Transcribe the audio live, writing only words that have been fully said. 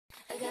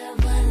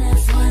got one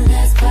less problem.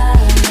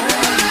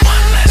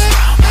 One less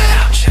problem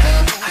without you.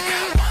 I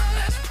got one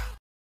less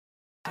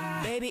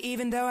problem. Baby,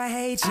 even though I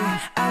hate you,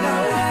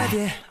 I love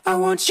you. I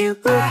want you.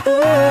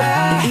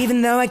 And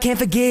even though I can't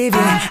forgive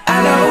you,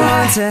 I don't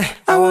want to.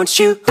 I want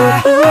you.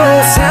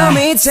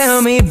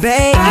 Tell me,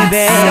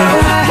 baby,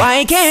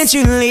 why can't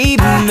you leave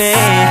me?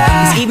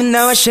 'Cause even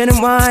though I shouldn't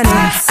want it,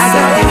 I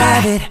gotta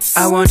have it.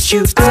 I want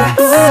you.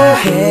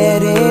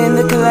 Head in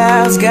the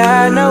clouds,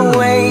 got no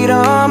weight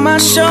on my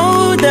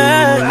shoulder.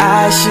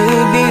 I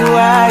should be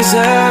wiser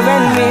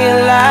and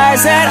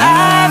realize that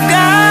I've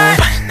got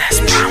one less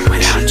problem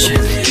without you.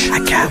 I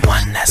got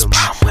one less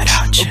problem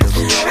without you.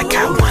 I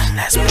got one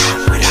less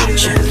problem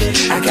without you.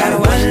 I got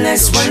one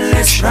less problem. One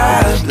less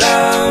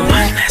problem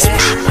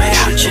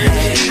without you.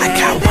 I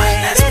got one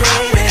less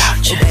problem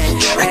without you.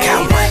 I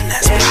got one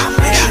less problem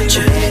without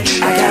you.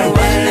 I got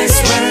one less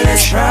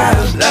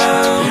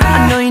problem. I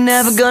know you're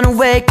never gonna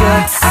wake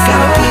up. I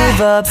gotta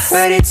give up,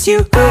 but it's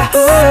you.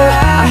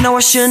 I know I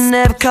should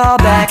never call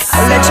back.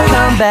 I'll let you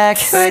come back,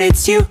 but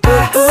it's you.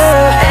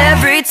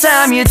 Every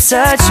time you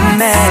touch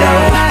me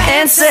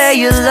and say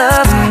you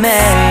love me,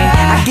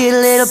 I get a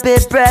little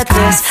bit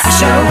breathless. I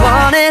should've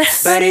wanted,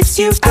 but it's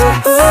you.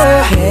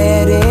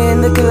 Head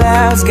in the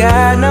clouds,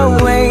 got no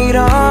weight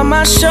on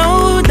my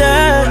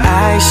shoulder.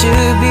 I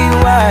should be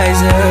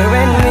wiser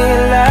and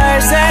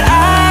realize that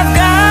I've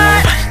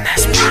got one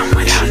less problem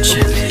without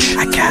you.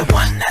 I got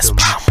one less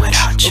problem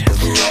without you.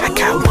 I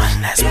got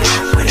one less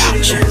problem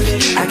without you.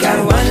 I got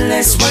one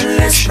less problem. One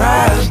less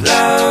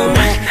problem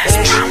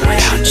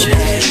without you.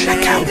 I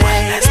got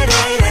one less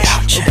problem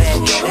without you.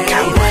 I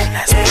got one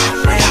less problem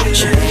without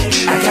you.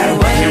 I got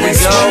one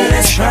less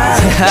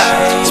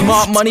problem.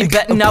 Smart money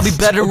betting I'll be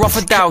better off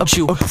without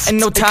you. And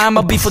no time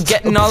I'll be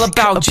forgetting all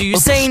about you. You're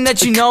saying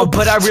that you know,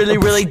 but I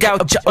really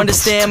doubt you.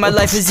 Understand my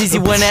life is easy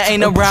when I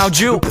ain't around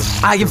you.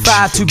 I am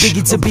 5, too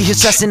biggie to be here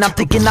stressing. I'm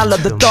thinking I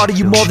love the thought of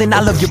you more than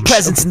I love your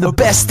presence. And the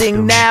best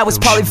thing now is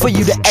probably for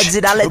you to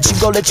exit. I let you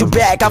go, let you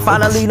back, I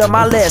finally learned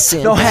my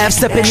lesson. No half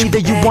stepping, either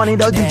you want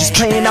it or you just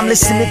playing. I'm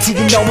listening to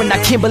you knowing I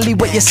can't believe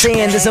what you're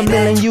saying. There's a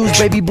million yous,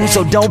 baby boo,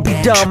 so don't be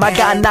dumb. I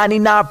got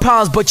 99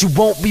 problems, but you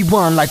won't be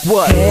one. Like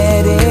what?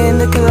 Head in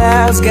the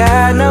clouds,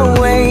 got no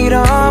weight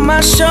on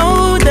my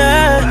shoulder.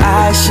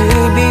 I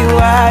should be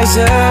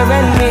wiser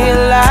and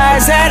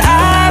realize that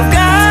I've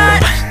got